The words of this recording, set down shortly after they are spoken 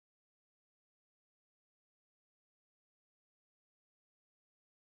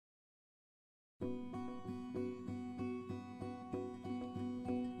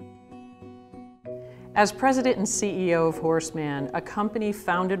As president and CEO of Horace Mann, a company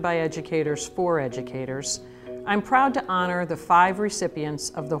founded by educators for educators, I'm proud to honor the 5 recipients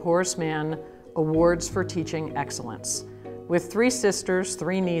of the Horace Mann Awards for Teaching Excellence. With 3 sisters,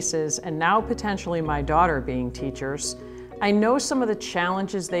 3 nieces, and now potentially my daughter being teachers, I know some of the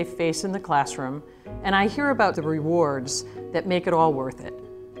challenges they face in the classroom, and I hear about the rewards that make it all worth it.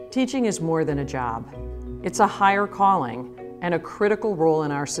 Teaching is more than a job. It's a higher calling and a critical role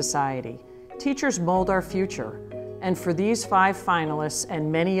in our society. Teachers mold our future, and for these 5 finalists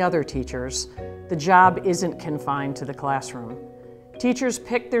and many other teachers, the job isn't confined to the classroom. Teachers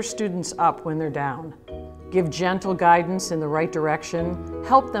pick their students up when they're down, give gentle guidance in the right direction,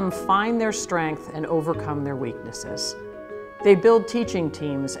 help them find their strength and overcome their weaknesses. They build teaching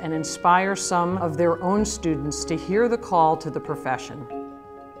teams and inspire some of their own students to hear the call to the profession.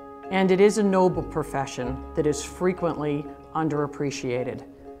 And it is a noble profession that is frequently underappreciated.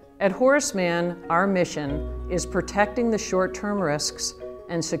 At Horace Mann, our mission is protecting the short-term risks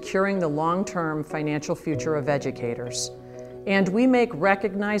and securing the long-term financial future of educators. And we make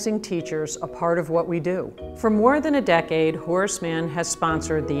recognizing teachers a part of what we do. For more than a decade, Horace Mann has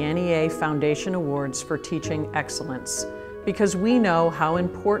sponsored the NEA Foundation Awards for Teaching Excellence because we know how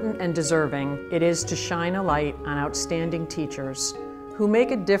important and deserving it is to shine a light on outstanding teachers who make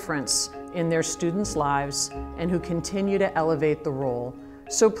a difference in their students' lives and who continue to elevate the role.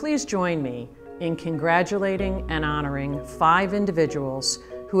 So please join me in congratulating and honoring 5 individuals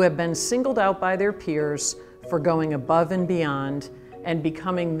who have been singled out by their peers for going above and beyond and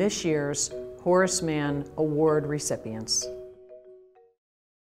becoming this year's Horace Mann Award recipients.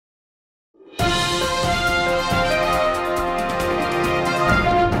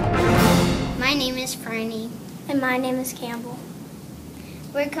 My name is Fernie. And my name is Campbell.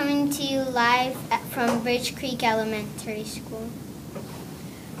 We're coming to you live from Bridge Creek Elementary School.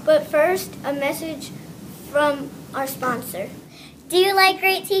 But first, a message from our sponsor. Do you like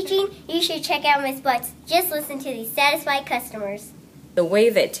great teaching? You should check out Miss Butts. Just listen to these satisfied customers. The way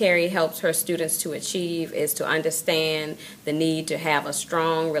that Terri helps her students to achieve is to understand the need to have a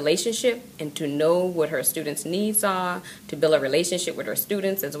strong relationship and to know what her students' needs are, to build a relationship with her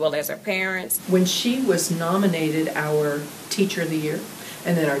students as well as her parents. When she was nominated our Teacher of the Year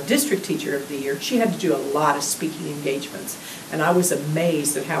and then our District Teacher of the Year, she had to do a lot of speaking engagements. And I was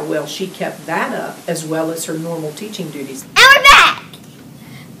amazed at how well she kept that up as well as her normal teaching duties. And we're back!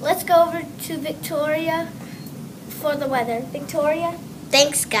 Let's go over to Victoria for the weather. Victoria?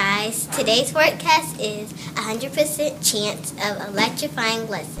 Thanks, guys. Today's forecast is 100% chance of electrifying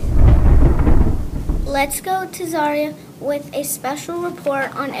lesson. Let's go to Zaria with a special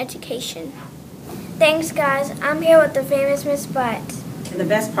report on education. Thanks, guys. I'm here with the famous Miss Butt. And the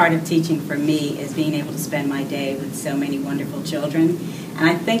best part of teaching for me is being able to spend my day with so many wonderful children. And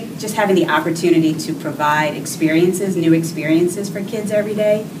I think just having the opportunity to provide experiences, new experiences for kids every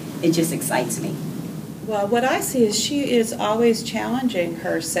day, it just excites me. Well, what I see is she is always challenging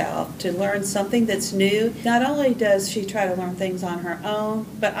herself to learn something that's new. Not only does she try to learn things on her own,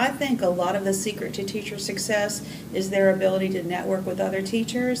 but I think a lot of the secret to teacher success is their ability to network with other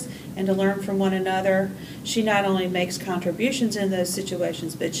teachers and to learn from one another. She not only makes contributions in those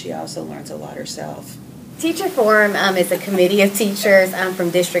situations, but she also learns a lot herself. Teacher Forum is a committee of teachers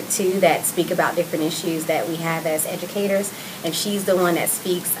from District 2 that speak about different issues that we have as educators, and she's the one that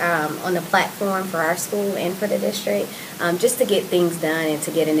speaks on the platform for our school and for the district, just to get things done and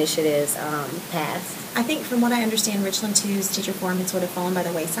to get initiatives passed. I think from what I understand, Richland 2's Teacher Forum had sort of fallen by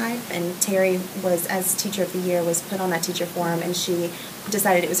the wayside, and Terri was, as Teacher of the Year, was put on that Teacher Forum, and she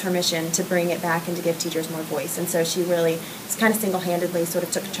decided it was her mission to bring it back and to give teachers more voice. And so she really kind of single-handedly sort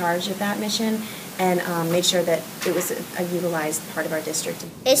of took charge of that mission and made sure that it was a utilized part of our district.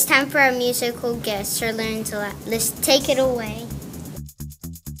 It's time for our musical guest, Sir Learn to Laugh. Let's take it away.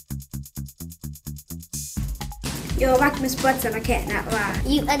 You're like Miss Butts and I can't not lie.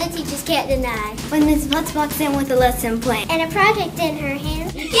 You other teachers can't deny when Miss Butts walks in with a lesson plan and a project in her hand.